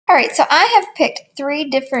All right, so I have picked 3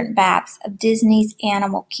 different maps of Disney's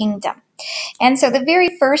Animal Kingdom. And so the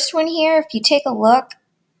very first one here, if you take a look,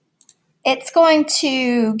 it's going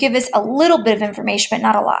to give us a little bit of information, but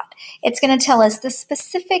not a lot. It's going to tell us the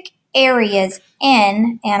specific areas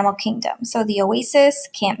in Animal Kingdom. So the Oasis,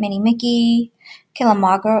 Camp Minnie Mickey,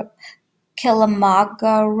 Kilimanjaro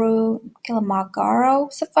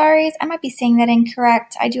safaris. I might be saying that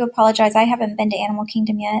incorrect. I do apologize. I haven't been to Animal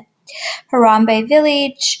Kingdom yet. Harambe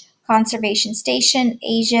Village, Conservation Station,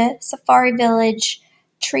 Asia, Safari Village,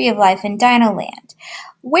 Tree of Life, and Dino Land.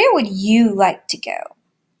 Where would you like to go?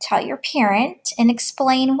 Tell your parent and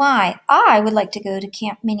explain why. I would like to go to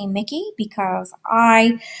Camp Minnie Mickey because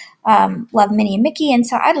I love Minnie and Mickey, and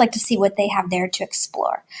so I'd like to see what they have there to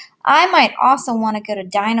explore. I might also want to go to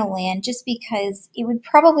Dino Land just because it would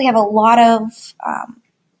probably have a lot of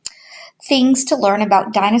things to learn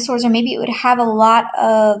about dinosaurs, or maybe it would have a lot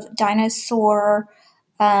of dinosaur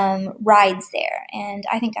rides there. And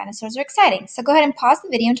I think dinosaurs are exciting. So go ahead and pause the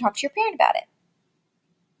video and talk to your parent about it.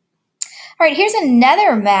 All right, here's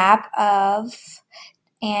another map of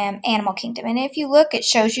Animal Kingdom. And if you look, it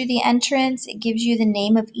shows you the entrance. It gives you the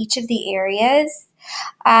name of each of the areas.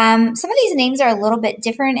 Some of these names are a little bit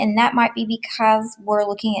different, and that might be because we're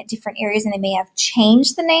looking at different areas and they may have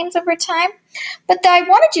changed the names over time. But I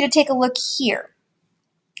wanted you to take a look here.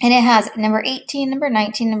 And it has number 18, number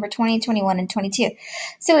 19, number 20, 21, and 22.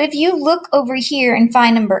 So if you look over here and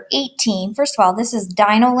find number 18, first of all, this is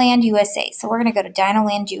Dino Land USA. So we're going to go to Dino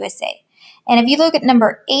Land USA. And if you look at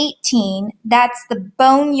number 18, that's the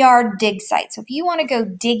Boneyard Dig Site. So if you want to go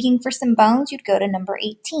digging for some bones, you'd go to number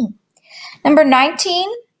 18. Number 19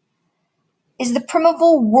 is the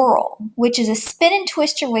Primeval Whirl, which is a spin and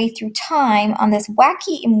twist your way through time on this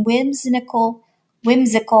wacky and whimsical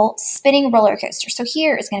spinning roller coaster. So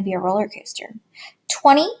here is going to be a roller coaster.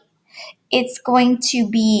 20, it's going to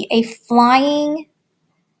be a flying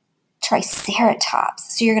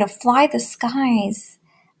Triceratops. So you're going to fly the skies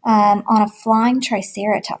on a flying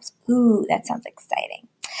Triceratops. Ooh, that sounds exciting.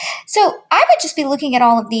 So I would just be looking at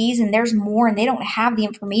all of these, and there's more, and they don't have the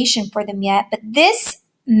information for them yet. But this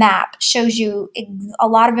map shows you a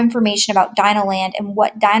lot of information about Dino Land and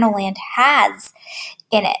what Dino Land has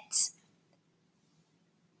in it.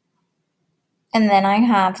 And then I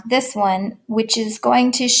have this one, which is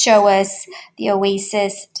going to show us the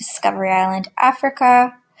Oasis, Discovery Island,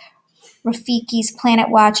 Africa, Rafiki's Planet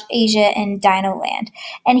Watch, Asia, and Dino Land.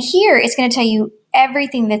 And here it's going to tell you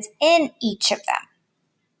everything that's in each of them.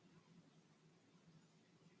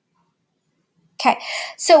 Okay,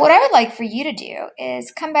 so what I would like for you to do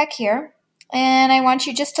is come back here, and I want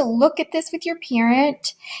you just to look at this with your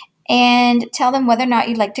parent and tell them whether or not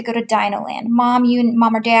you'd like to go to Dino Land. Mom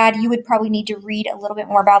or Dad, you would probably need to read a little bit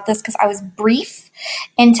more about this because I was brief,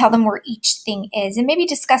 and tell them where each thing is, and maybe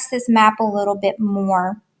discuss this map a little bit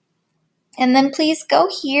more. And then please go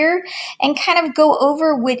here and kind of go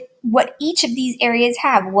over with what each of these areas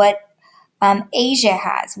have, what Asia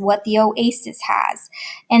has, what the Oasis has,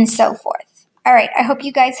 and so forth. All right, I hope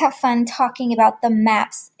you guys have fun talking about the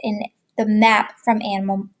maps in the map from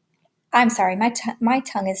Animal. I'm sorry, my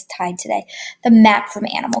tongue is tied today. The map from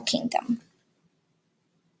Animal Kingdom.